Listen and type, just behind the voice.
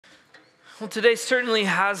Well, today certainly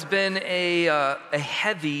has been a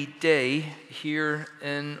heavy day here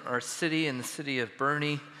in our city, in the city of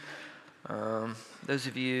Boerne. Most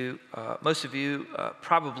of you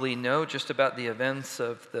probably know just about the events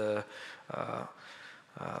of the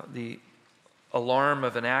alarm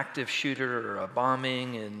of an active shooter or a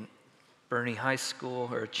bombing in Boerne High School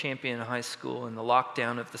or Champion High School, and the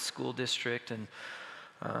lockdown of the school district. And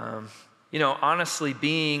honestly,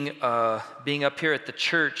 being up here at the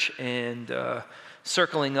church and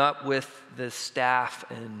circling up with the staff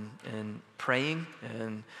and praying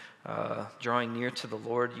and drawing near to the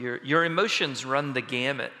Lord, your emotions run the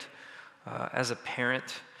gamut as a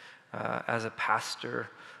parent, as a pastor,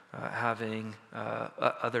 having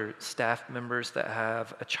other staff members that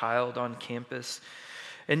have a child on campus.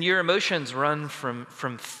 And your emotions run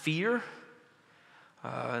from fear,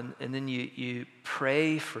 and then you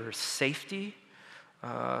pray for safety,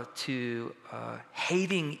 to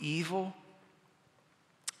hating evil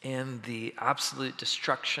and the absolute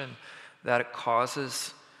destruction that it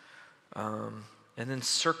causes, and then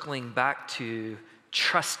circling back to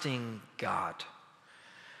trusting God.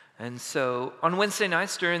 And so on Wednesday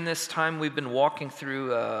nights during this time, we've been walking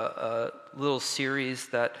through a little series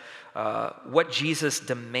that what Jesus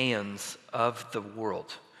demands of the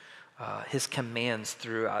world. His commands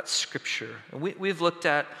throughout Scripture. And we've looked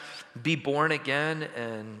at be born again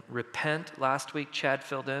and repent. Last week, Chad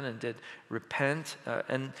filled in and did repent.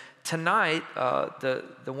 And tonight, the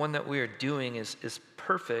one that we are doing is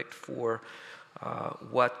perfect for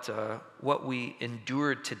what we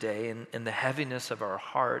endured today and the heaviness of our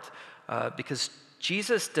heart, because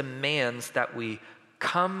Jesus demands that we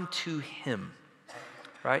come to Him,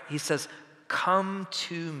 right? He says, "Come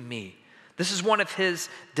to me." This is one of His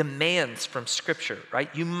demands from Scripture, right?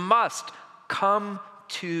 You must come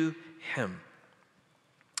to Him.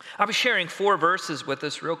 I'll be sharing 4 verses with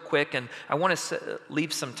us real quick, and I want to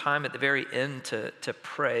leave some time at the very end to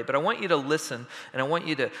pray. But I want you to listen, and I want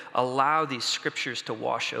you to allow these Scriptures to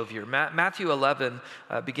wash over you. Matthew 11,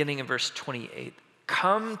 beginning in verse 28.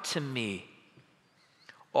 "Come to me,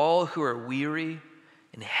 all who are weary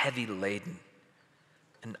and heavy laden,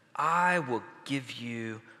 and I will give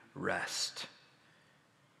you rest."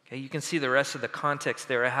 Okay, you can see the rest of the context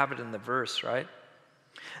there. I have it in the verse, right?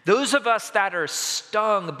 "Those of us that are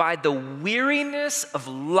stung by the weariness of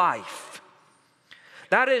life,"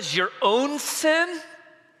 that is your own sin,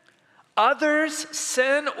 others'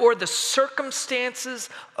 sin, or the circumstances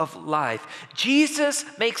of life. Jesus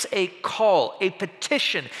makes a call, a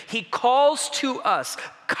petition. He calls to us,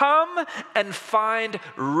 "Come and find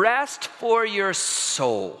rest for your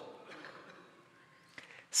soul.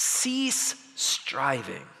 Cease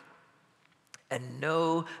striving and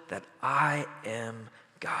know that I am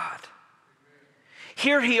God."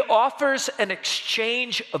 Here He offers an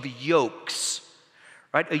exchange of yokes,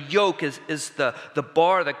 right? A yoke is the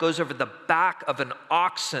bar that goes over the back of an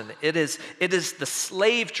oxen. It is the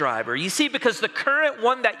slave driver. You see, because the current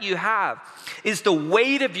one that you have is the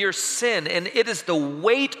weight of your sin, and it is the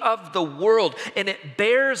weight of the world, and it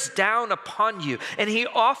bears down upon you. And He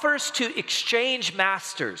offers to exchange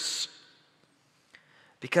masters,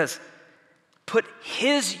 because put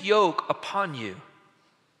His yoke upon you,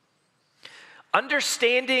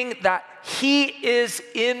 understanding that He is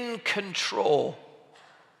in control.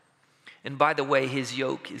 And by the way, His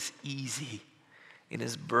yoke is easy and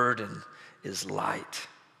His burden is light.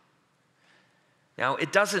 Now,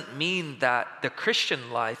 it doesn't mean that the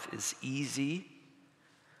Christian life is easy,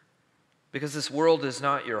 because this world is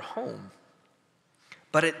not your home.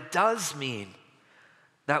 But it does mean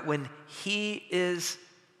that when He is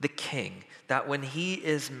the King, that when He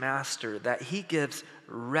is Master, that He gives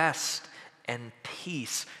rest and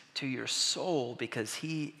peace to your soul because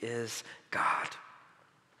He is God.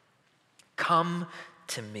 "Come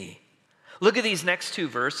to me." Look at these next 2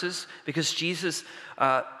 verses, because Jesus,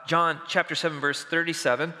 John chapter 7, verse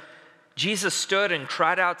 37, Jesus stood and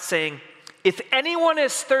cried out saying, "If anyone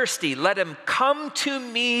is thirsty, let him come to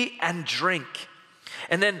me and drink."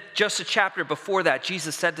 And then just a chapter before that,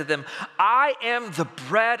 Jesus said to them, "I am the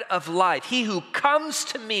bread of life. He who comes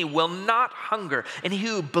to me will not hunger, and he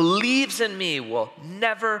who believes in me will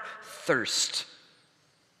never thirst."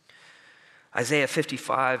 Isaiah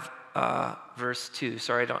 55, verse 2.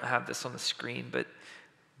 Sorry, I don't have this on the screen, but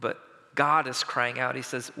God is crying out. He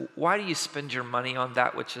says, "Why do you spend your money on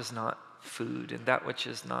that which is not food, and that which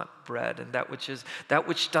is not bread, and that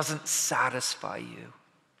which doesn't satisfy you?"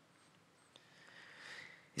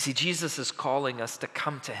 You see, Jesus is calling us to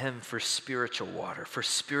come to Him for spiritual water, for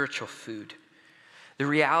spiritual food. The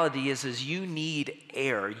reality is you need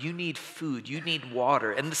air, you need food, you need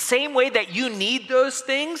water. And the same way that you need those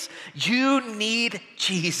things, you need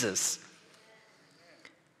Jesus.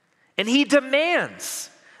 And he demands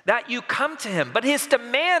that you come to him. But his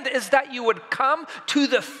demand is that you would come to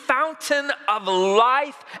the fountain of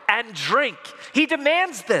life and drink. He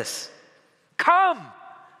demands this. Come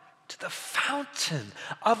to the fountain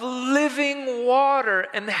of living water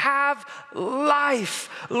and have life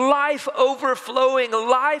overflowing,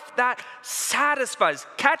 life that satisfies.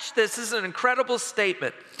 Catch this, this is an incredible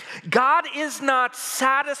statement. God is not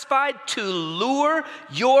satisfied to lure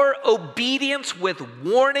your obedience with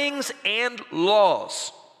warnings and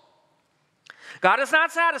laws. God is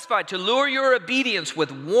not satisfied to lure your obedience with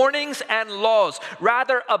warnings and laws.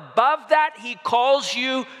 Rather, above that, he calls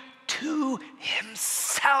you to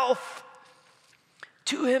himself.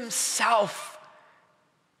 To himself.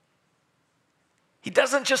 He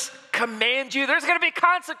doesn't just command you, there's going to be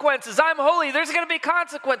consequences. I'm holy, there's going to be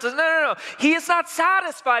consequences. No. He is not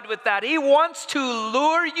satisfied with that. He wants to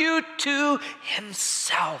lure you to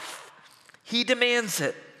himself. He demands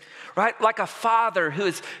it. Right? Like a father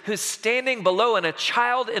who's standing below and a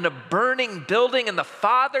child in a burning building, and the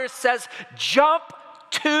father says, jump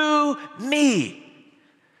to me.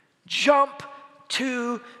 Jump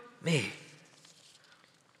to me.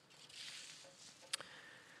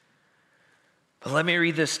 But let me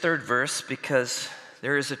read this third verse, because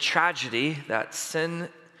there is a tragedy that sin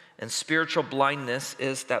and spiritual blindness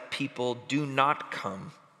is that people do not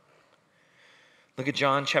come. Look at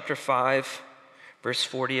John chapter 5, verse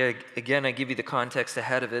 40. Again, I give you the context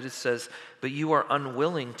ahead of it. It says, but you are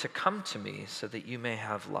unwilling to come to me so that you may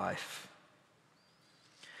have life.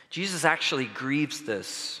 Jesus actually grieves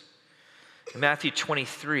this. In Matthew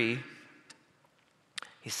 23,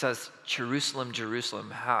 he says, Jerusalem,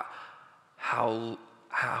 Jerusalem, how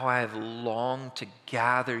I have longed to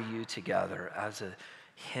gather you together as a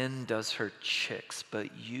hen does her chicks,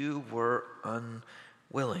 but you were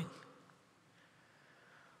unwilling.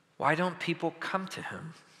 Why don't people come to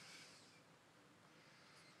him?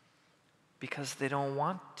 Because they don't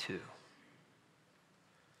want to.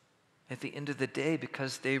 At the end of the day,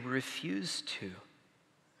 because they refuse to.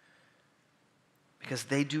 Because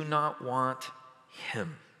they do not want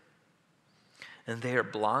him. And they are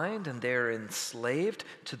blind and they are enslaved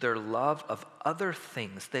to their love of other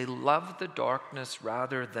things. They love the darkness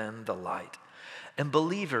rather than the light. And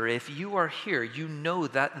believer, if you are here, you know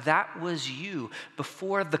that that was you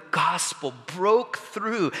before the gospel broke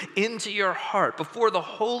through into your heart, before the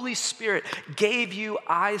Holy Spirit gave you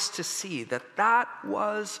eyes to see, that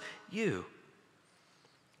was you.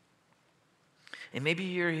 And maybe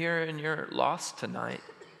you're here and you're lost tonight,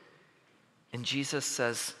 and Jesus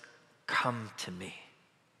says, come to me.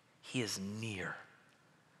 He is near.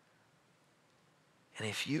 And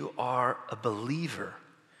if you are a believer,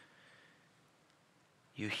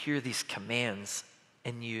 you hear these commands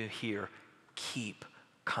and you hear, keep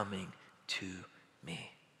coming to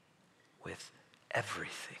me with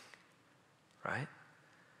everything, right?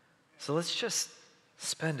 So let's just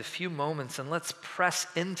spend a few moments and let's press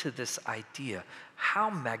into this idea. How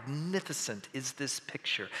magnificent is this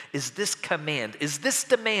picture? Is this command? Is this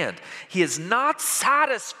demand? He is not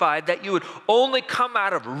satisfied that you would only come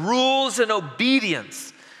out of rules and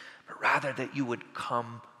obedience, but rather that you would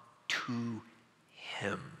come to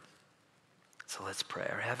him. So let's pray.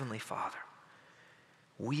 Our Heavenly Father,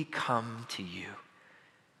 we come to you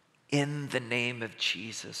in the name of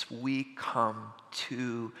Jesus. We come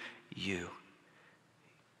to you.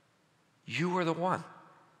 You are the one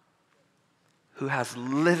who has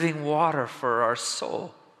living water for our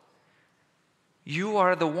soul. You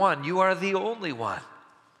are the one, you are the only one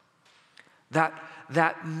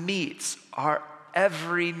that meets our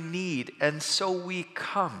every need. And so we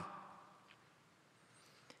come.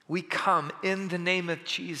 We come in the name of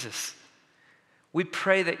Jesus. We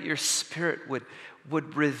pray that your Spirit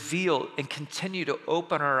would reveal and continue to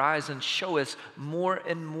open our eyes and show us more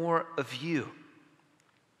and more of you.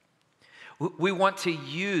 We want to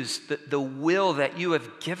use the will that you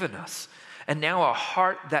have given us, and now a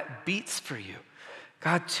heart that beats for you.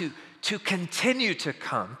 God, to continue to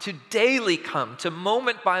come, to daily come, to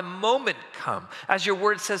moment by moment come. As your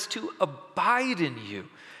word says, to abide in you.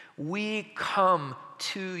 We come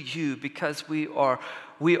to you because we are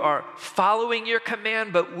following your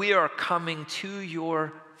command, but we are coming to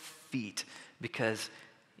your feet because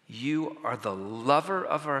you are the lover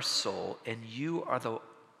of our soul and you are the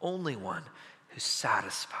only one who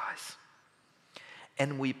satisfies.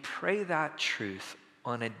 And we pray that truth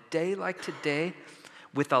on a day like today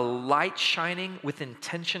with a light shining with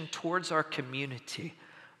intention towards our community,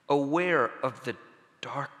 aware of the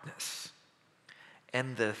darkness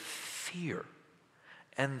and the fear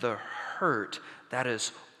and the hurt that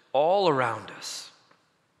is all around us.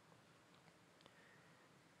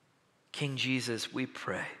 King Jesus, we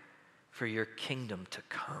pray for your kingdom to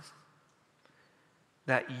come,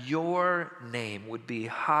 that your name would be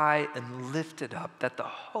high and lifted up, that the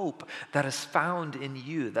hope that is found in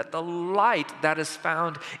you, that the light that is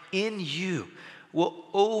found in you will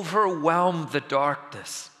overwhelm the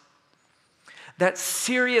darkness. That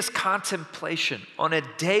serious contemplation on a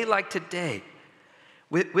day like today,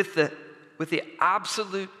 with the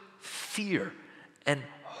absolute fear and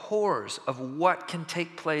horrors of what can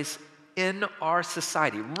take place in our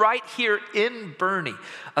society, right here in Boerne,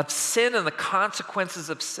 of sin and the consequences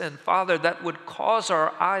of sin, Father, that would cause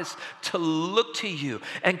our eyes to look to you,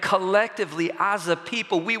 and collectively as a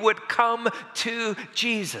people, we would come to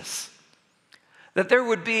Jesus. That there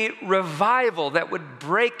would be revival that would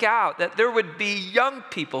break out, that there would be young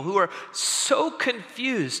people who are so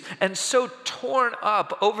confused and so torn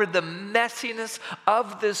up over the messiness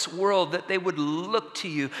of this world that they would look to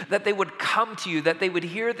you, that they would come to you, that they would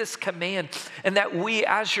hear this command, and that we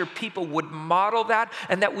as your people would model that,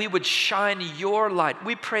 and that we would shine your light.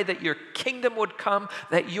 We pray that your kingdom would come,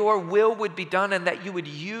 that your will would be done, and that you would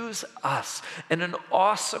use us in an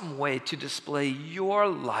awesome way to display your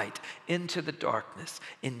light into the darkness.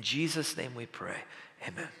 In Jesus' name we pray.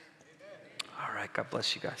 Amen. All right, God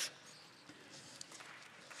bless you guys.